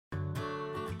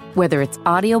Whether it's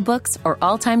audiobooks or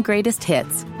all-time greatest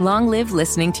hits, long live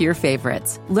listening to your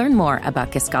favorites. Learn more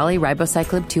about Kisqali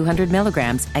Ribociclib 200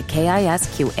 milligrams at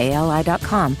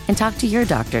KISQALI.com and talk to your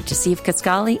doctor to see if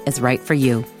Kisqali is right for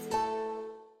you.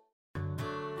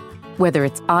 Whether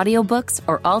it's audiobooks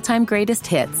or all-time greatest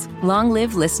hits, long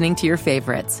live listening to your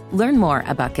favorites. Learn more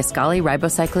about Kisqali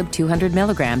Ribociclib 200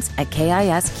 milligrams at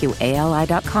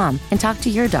KISQALI.com and talk to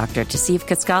your doctor to see if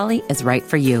Kisqali is right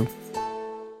for you.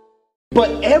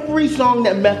 But every song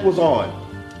that Meth was on,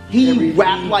 he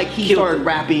rapped like he started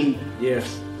rapping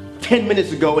 10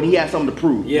 minutes ago and he had something to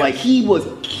prove. Like he was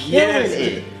killing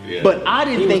it. Yeah. But I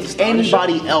didn't think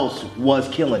anybody else was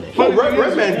killing it. But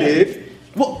Redman did.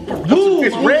 Well, dude,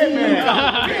 it's Redman.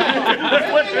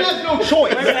 Redman has no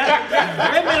choice.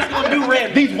 Redman's gonna do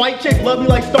Redman. These white chicks love me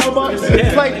like Starbucks.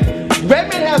 It's like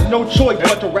Redman has no choice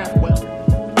but to rap well.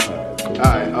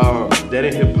 Alright, Dead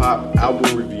End Hip Hop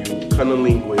album review,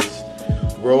 CunninLynguists,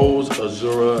 Rose,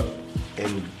 Azure,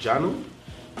 and Njano?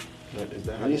 Is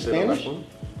that how you say Spanish?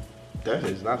 That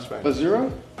is not Spanish.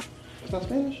 Azure? It's not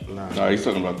Spanish? No, he's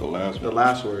talking about the last one. The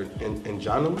last word. And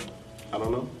Njano? I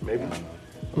don't know. Maybe. I don't know.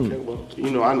 Okay, well,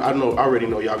 you know, I already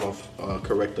know y'all gonna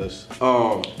correct us.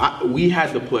 We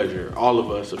had the pleasure, all of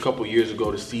us, a couple years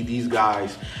ago to see these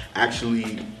guys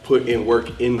actually put in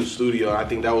work in the studio. I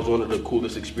think that was one of the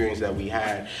coolest experiences that we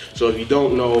had. So if you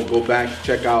don't know, go back,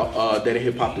 check out Dead End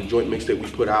Hip Hop, the joint mix that we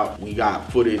put out. We got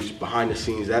footage behind the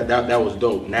scenes. That was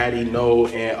dope. Natty, No,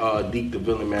 and Deke the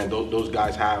Villain, man. Those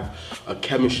guys have a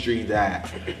chemistry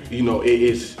that, you know, it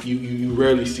is you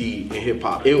rarely see in hip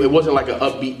hop. It wasn't like an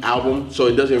upbeat album, so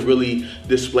it doesn't really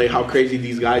display how crazy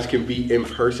these guys can be in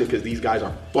person, because these guys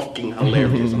are fucking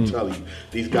hilarious. I'm telling you,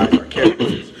 these guys are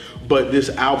characters. But this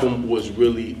album was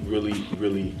really, really,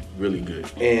 really, really good.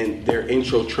 And their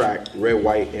intro track, Red,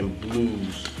 White, and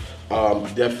Blues,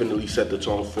 definitely set the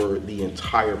tone for the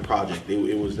entire project.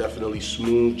 It was definitely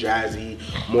smooth, jazzy,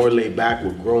 more laid back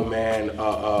with grown man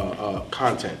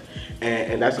content.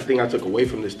 And that's the thing I took away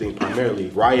from this thing primarily.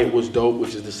 Riot was dope,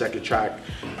 which is the second track.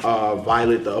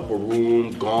 Violet, The Upper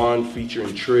Room, Gone, featuring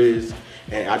Triz.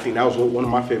 And I think that was one of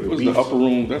my favorite beats. The Upper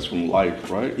Room, that's from Life,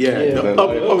 right? Yeah, the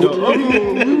Upper Room.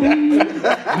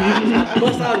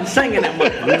 Bust out and singing that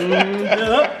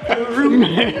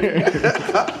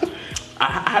motherfucker.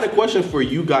 I had a question for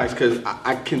you guys, because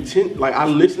I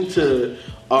listened to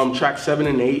track 7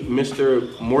 and 8, Mr.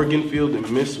 Morganfield and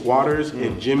Miss Waters,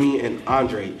 and Jimmy and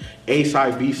Andre,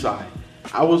 A-side, B-side.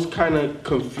 I was kind of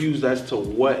confused as to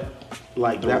what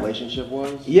like the relationship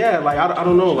was. Yeah, like I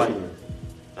don't know, like,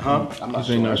 huh? I'm not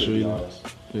sure. To be honest.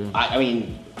 Yeah. I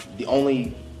mean,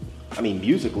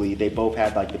 musically, they both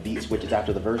had like the beat switches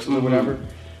after the verses or whatever.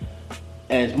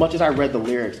 And as much as I read the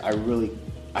lyrics, I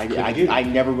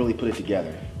never really put it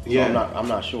together. So yeah, I'm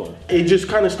not sure. It just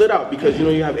kind of stood out because you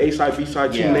know you have A side, B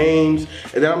side, two names,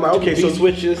 and then I'm like, okay, so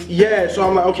switches. Yeah, so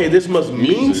I'm like, okay, this must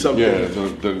mean something. Yeah,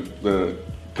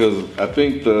 because I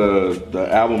think the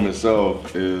album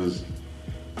itself is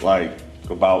like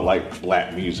about like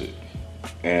black music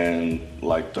and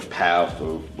like the path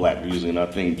of black music, and I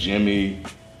think Jimi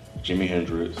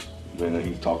Hendrix, then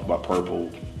he talked about Purple,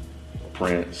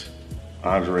 Prince,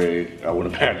 Andre, I would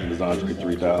imagine it's Andre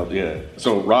 3000, yeah.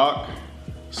 So rock,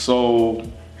 soul,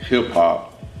 hip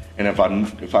hop, and if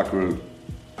I could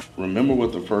remember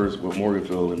what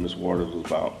Morganfield and Miss Waters was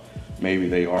about, maybe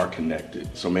they are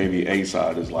connected. So maybe A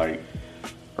side is like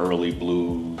early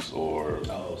blues or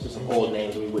so some old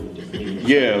names we wouldn't just need.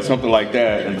 Yeah, something like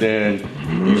that, and then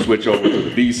you switch over to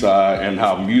the B side and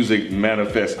how music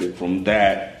manifested from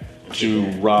that to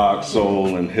rock,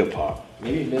 soul, and hip hop.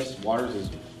 Maybe Miss Waters is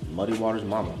Muddy Waters'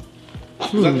 mama.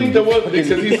 Because I think there was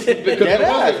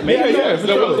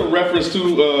a reference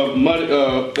to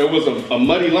there was a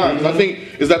muddy line. I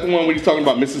think, is that the one where he's talking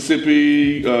about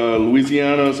Mississippi,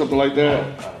 Louisiana, or something like that?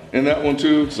 And that one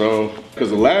too. So, because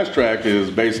the last track is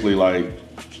basically like,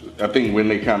 I think when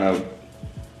they kind of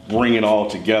bring it all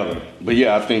together. But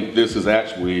yeah, I think this is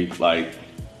actually like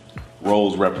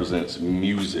Rose represents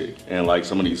music, and like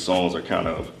some of these songs are kind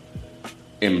of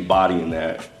embodying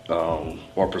that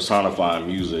or personifying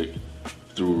music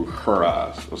through her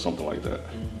eyes or something like that.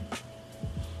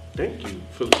 Thank you,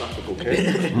 philosophical Ken.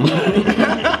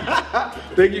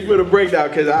 Thank you for the breakdown,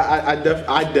 because I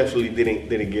definitely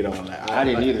didn't get all that. I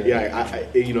didn't either. Yeah,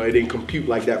 it didn't compute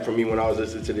like that for me when I was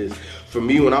listening to this. For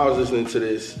me, when I was listening to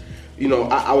this, you know,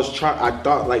 I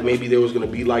thought like maybe there was gonna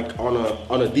be like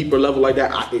on a deeper level like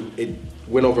that. It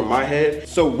went over my head.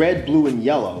 So red, blue, and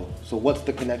yellow. So what's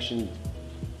the connection?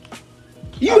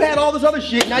 You had all this other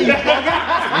shit, now you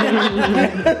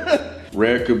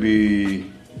Red could be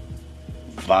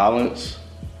violence,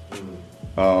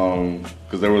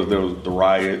 Because there was the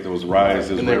riot, there was riots,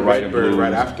 and then Redbird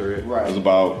right after it. Right. It was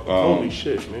about holy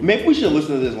shit, man. Maybe we should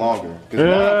listen to this longer.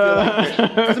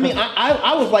 Because I mean,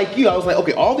 I was like you. I was like,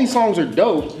 okay, all these songs are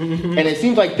dope, and it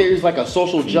seems like there's like a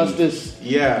social justice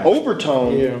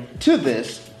overtone to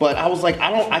this. But I was like,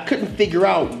 I couldn't figure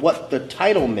out what the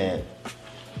title meant.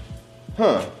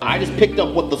 I just picked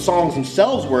up what the songs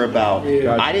themselves were about.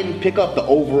 Yeah. I didn't pick up the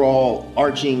overall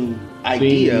arching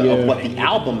idea of what the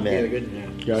album meant.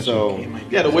 Gotcha. So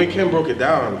the way Ken broke it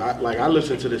down, I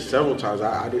listened to this several times.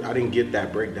 I didn't get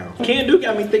that breakdown. Ken do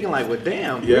got me thinking like, well,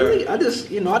 damn, really? I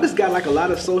just got like a lot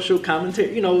of social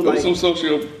commentary, like some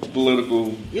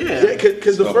socio-political.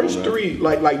 Because the first three,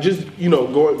 like just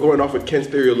going off of Ken's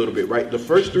theory a little bit, right? The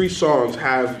first three songs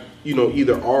have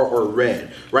either R or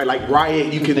Red, right? Like Riot,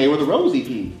 they were the Rose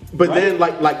EP. But then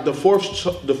like the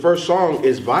first song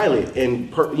is Violet,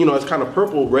 and it's kind of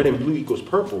purple. Red and blue equals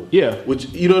purple. Yeah. Which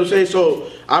you know what I'm saying.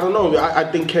 So I don't know.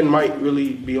 I think Ken might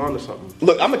really be onto something.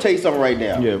 Look, I'm gonna tell you something right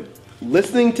now. Yeah.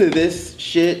 Listening to this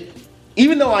shit,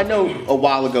 even though I know a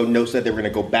while ago No said they were gonna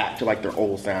go back to like their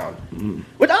old sound,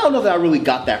 but I don't know that I really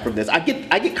got that from this. I get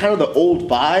kind of the old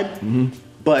vibe,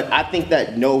 but I think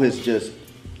that No has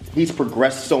he's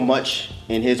progressed so much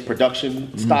in his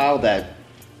production style that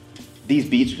these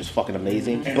beats are just fucking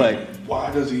amazing. But why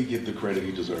does he get the credit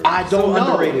he deserves? I don't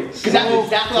know. Because that's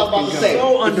exactly what I was about to say.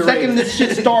 So the second this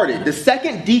shit started, the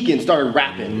second Deacon started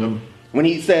rapping, when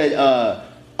he said,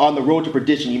 on the road to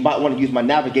perdition, you might want to use my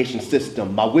navigation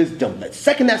system, my wisdom. The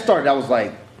second that started, I was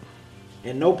like,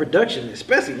 and no production,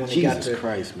 especially when it got to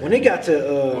Christ, man. When it got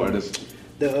to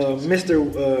when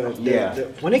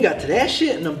they got to that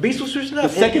shit and the beats was switching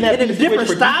up and in different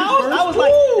styles, I was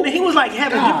like, and he was like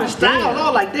having different styles. I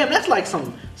was like, damn, that's like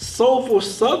some soulful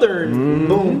southern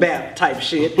boom bap type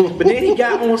shit. But then he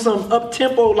got on some up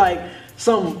tempo like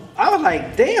some. I was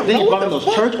like, damn, then what the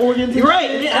fuck? Church organs,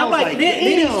 right? And I'm like, then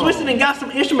he switched and got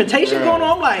some instrumentation going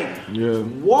on. I'm like,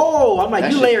 whoa! I'm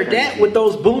like, you layered that with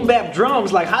those boom bap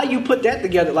drums. Like, how you put that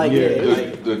together? Like,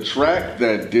 the track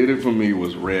that did it for me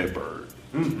was Redbird.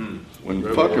 When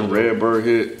fucking Redbird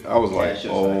hit, I was like,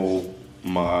 oh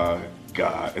my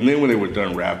god. And then when they were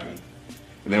done rapping,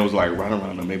 and then it was like right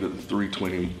around maybe the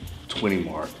 3:20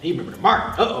 mark. He remember the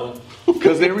mark.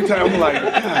 Because every time I'm like,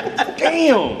 god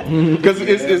damn. Because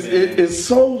it's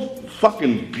so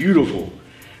fucking beautiful.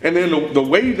 And then the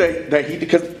way that he,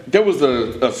 because there was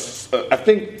I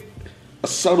think a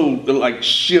subtle like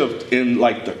shift in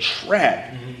like the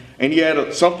track. And he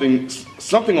had something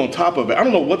on top of it. I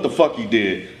don't know what the fuck he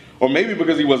did. Or maybe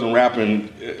because he wasn't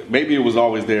rapping, maybe it was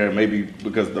always there, maybe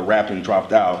because the rapping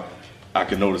dropped out, I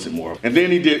could notice it more. And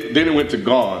then it went to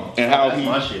Gone, and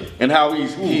how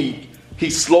he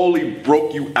slowly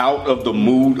broke you out of the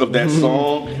mood of that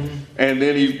song. And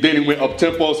then he went up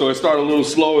tempo, so it started a little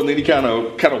slow, and then he kind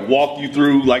of walked you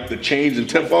through like the change in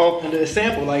tempo. And the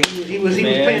sample, like he was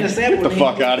playing the sample. Get the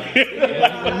fuck out of here!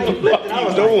 I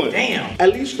was like, damn.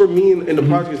 At least for me in the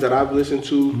projects that I've listened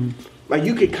to, like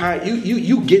you could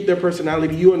you get their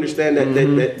personality. You understand that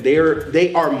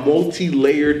they are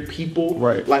multi-layered people.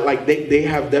 Right. Like they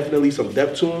have definitely some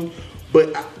depth to them.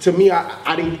 But to me,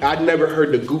 I never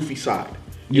heard the goofy side.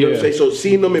 You know what I'm saying? So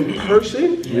seeing them in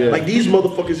person, like these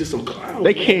motherfuckers is some clowns.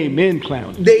 They came in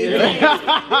clowns. Their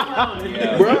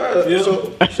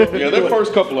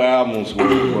first couple of albums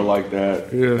were like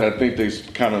that. Yeah. I think they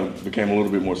kind of became a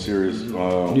little bit more serious.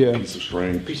 Piece of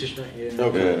String.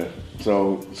 Okay.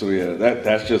 So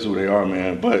that's just who they are,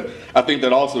 man. But I think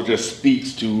that also just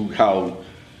speaks to how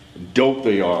dope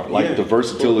they are, like the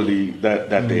versatility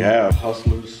that they have.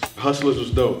 Hustlers was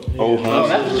dope.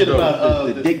 That's the shit about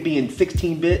the dick being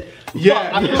 16-bit.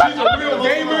 Yeah, she's a real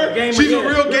gamer. She's a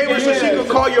real gamer, so she can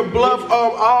call your bluff.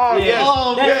 That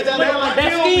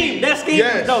scheme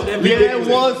was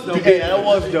dope. That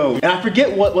was dope. And I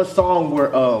forget what song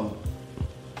where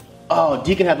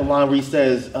Deacon had the line where he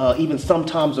says, "Even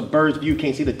sometimes a bird's view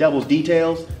can't see the devil's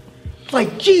details." It's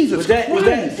like Jesus Christ. Was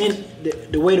that in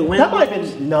the way the wind? That might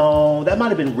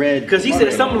have been Red. Because he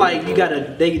said something like you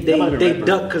gotta they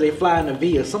duck because they fly in a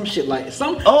V or some shit like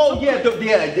some. It's not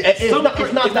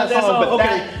that song, but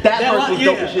that verse was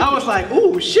dope as shit. I was like,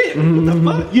 ooh shit, what the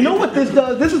fuck? You know what this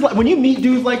does? This is like when you meet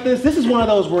dudes like this. This is one of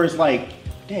those where it's like,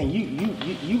 dang,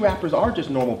 you rappers are just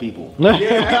normal people. Because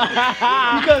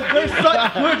they're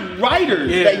such good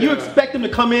writers that you expect them to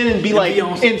come in and be like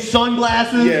in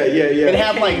sunglasses and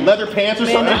have like leather pants or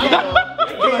something.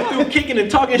 Through kicking and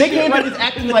talking they shit. They can't just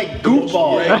acting like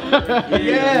goofballs.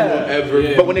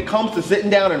 But when it comes to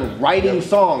sitting down and writing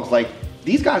songs, like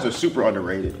these guys are super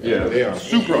underrated. Yeah, they are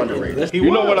super underrated. You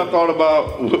know what I thought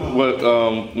about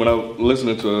when I was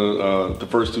listening to the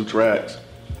first two tracks?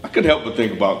 I couldn't help but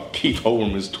think about Keith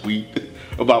Olbermann's tweet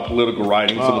about political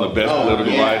writing, some of the best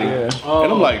political writing. Yeah.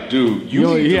 And I'm like, dude, you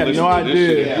need to listen to this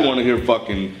shit if you want to hear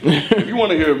fucking, if you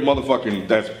want to hear motherfucking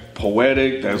that's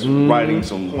poetic, that's writing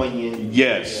some poignant.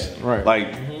 Yes. Right.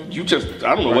 Like, you just,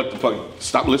 I don't know what the fuck,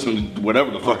 stop listening to whatever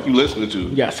the fuck you listening to.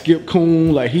 You got Skip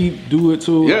Coon, like he do it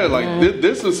too. Yeah, like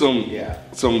this is some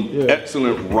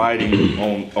excellent writing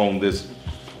on this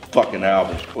fucking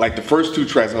album. Like the first 2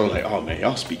 tracks, I was like, oh man,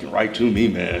 y'all speaking right to me,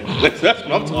 man. That's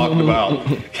what I'm talking about.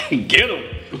 Get them.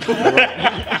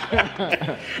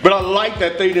 But I like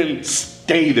that they didn't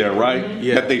stay there, right?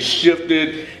 Yeah. That they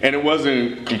shifted and it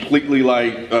wasn't completely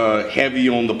like heavy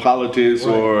on the politics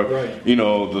or you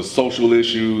know, the social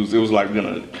issues. It was like we're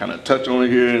gonna kind of touch on it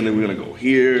here and then we're gonna go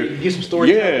here. Get some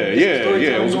story.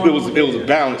 It was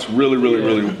balanced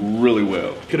really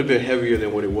well. Could have been heavier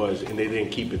than what it was, and they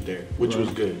didn't keep it there, which was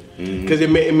good because it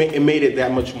made it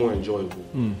that much more enjoyable.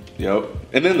 Yep.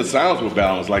 And then the sounds were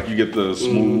balanced. Like you get the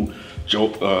smooth.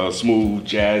 Smooth,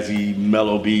 jazzy,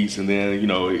 mellow beats, and then you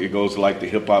know it goes to like the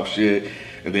hip hop shit,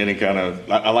 and then it kind of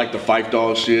I like the Fife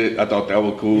Dog shit. I thought that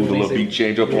was cool. The little beat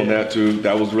change up on that too.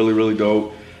 That was really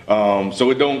dope. So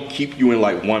it don't keep you in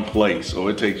like one place, or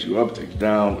it takes you up, takes you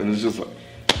down, and it's just like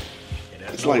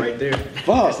it's like right there.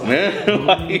 Fuck, man.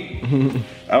 Like,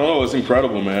 I don't know. It's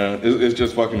incredible, man. It's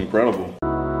just fucking incredible.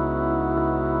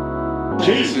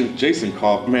 Jason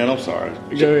Coffey, man, I'm sorry.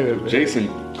 Jason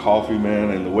Coffey, man,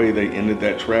 and the way they ended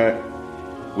that track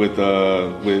with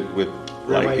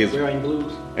like his Red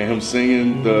Blues and him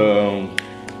singing the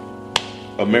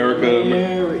America.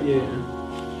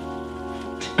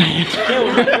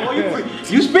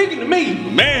 You speaking to me,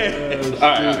 man? All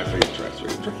right, favorite tracks.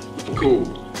 Cool.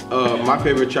 My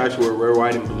favorite tracks were Red,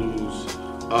 White, and Blues,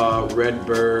 Red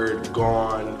Bird,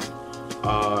 Gone.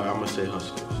 I'm gonna say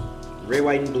Hustlers. Red,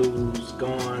 White, and Blues,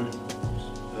 Gone,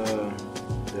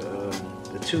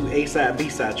 the 2 A-side,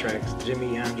 B-side tracks,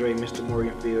 Jimmy, Andre, Mr.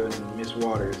 Morganfield, and Miss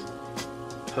Waters,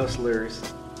 Hustlers,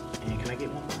 and can I get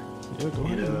one more? Yeah, go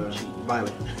ahead. And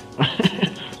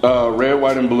Violet. Red,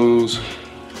 White, and Blues,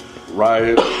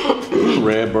 Riot,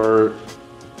 Red Bird,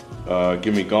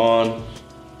 Give Me Gone,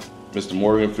 Mr.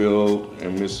 Morganfield,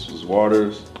 and Mrs.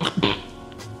 Waters,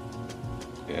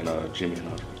 and Jimmy and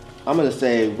Andre. I'm gonna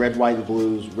say Red, White, and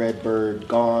Blues, Red Bird,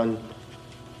 Gone,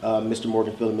 Mr.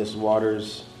 Morganfield and Mrs.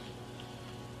 Waters.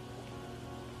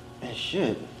 And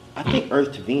shit, I think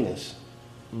Earth to Venus.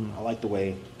 I like the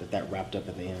way that wrapped up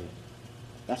at the end.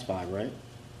 That's 5, right?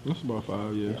 That's about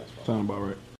 5, yeah. Sound about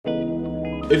right.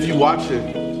 If you watch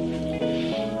it,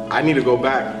 I need to go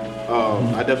back.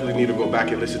 I definitely need to go back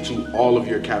and listen to all of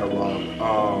your catalog.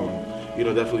 You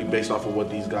know, definitely based off of what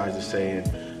these guys are saying.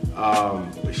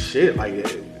 But shit, like,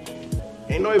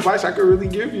 ain't no advice I could really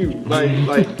give you. Like,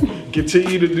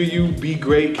 continue to do you, be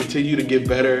great, continue to get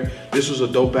better. This was a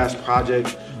dope ass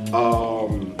project.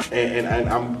 And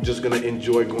I'm just gonna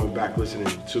enjoy going back listening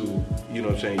to, you know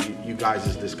what I'm saying, you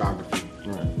guys' discography.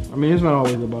 Right. I mean, it's not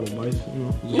always about advice, you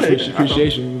know. Just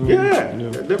appreciation. You know? Yeah,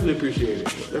 definitely appreciate it.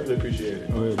 Definitely appreciate it.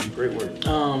 Great work.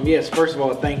 Yes, first of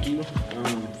all, thank you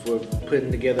for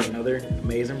putting together another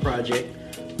amazing project.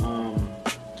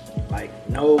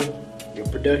 Your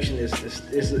production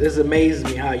is amazing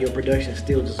me how your production is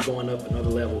still just going up another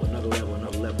level.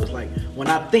 It's like when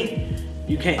I think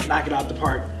you can't knock it out the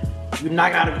park, you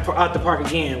knock out the park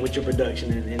again with your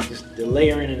production and just the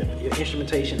layering and the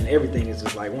instrumentation and everything is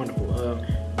just like wonderful.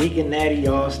 Deacon, Natty,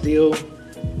 y'all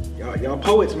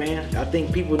poets, man. I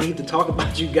think people need to talk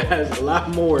about you guys a lot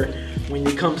more when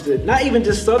it comes to not even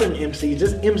just Southern MCs,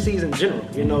 just MCs in general.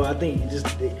 You know, I think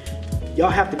y'all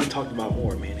have to be talked about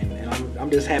more, man. And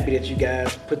I'm just happy that you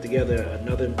guys put together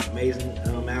another amazing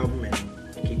album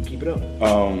and keep it up.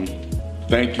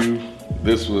 Thank you.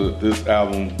 This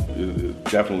album is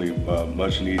definitely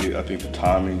much needed. I think the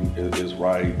timing is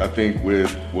right. I think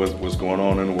with what's going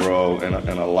on in the world, and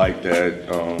I like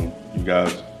that you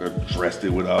guys addressed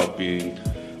it without being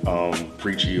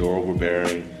preachy or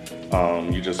overbearing.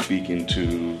 You're just speaking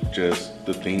to just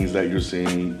the things that you're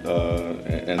seeing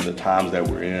and the times that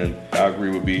we're in. I agree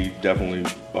with B. Definitely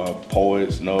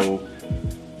poets know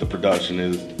the production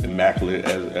is immaculate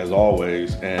as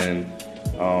always, and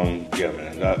yeah,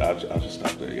 man, I just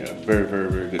stopped there. Yeah, very, very,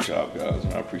 very good job, guys.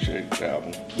 I appreciate the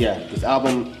album. Yeah, this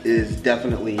album is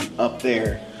definitely up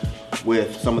there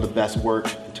with some of the best work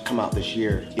to come out this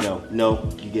year. You know,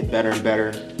 you get better and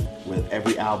better with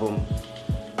every album.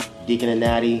 Deacon and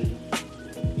Natty,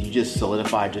 you just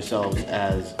solidified yourselves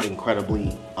as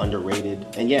incredibly underrated.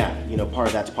 And yeah, you know, part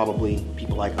of that's probably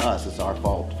people like us. It's our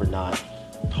fault for not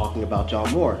talking about y'all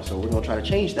more. So we're gonna try to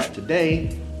change that today,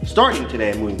 starting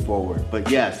today and moving forward. But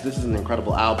yes, this is an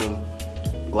incredible album.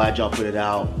 glad y'all put it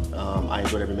out. I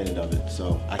enjoyed every minute of it.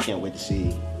 So I can't wait to see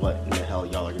what in the hell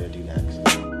y'all are gonna do next.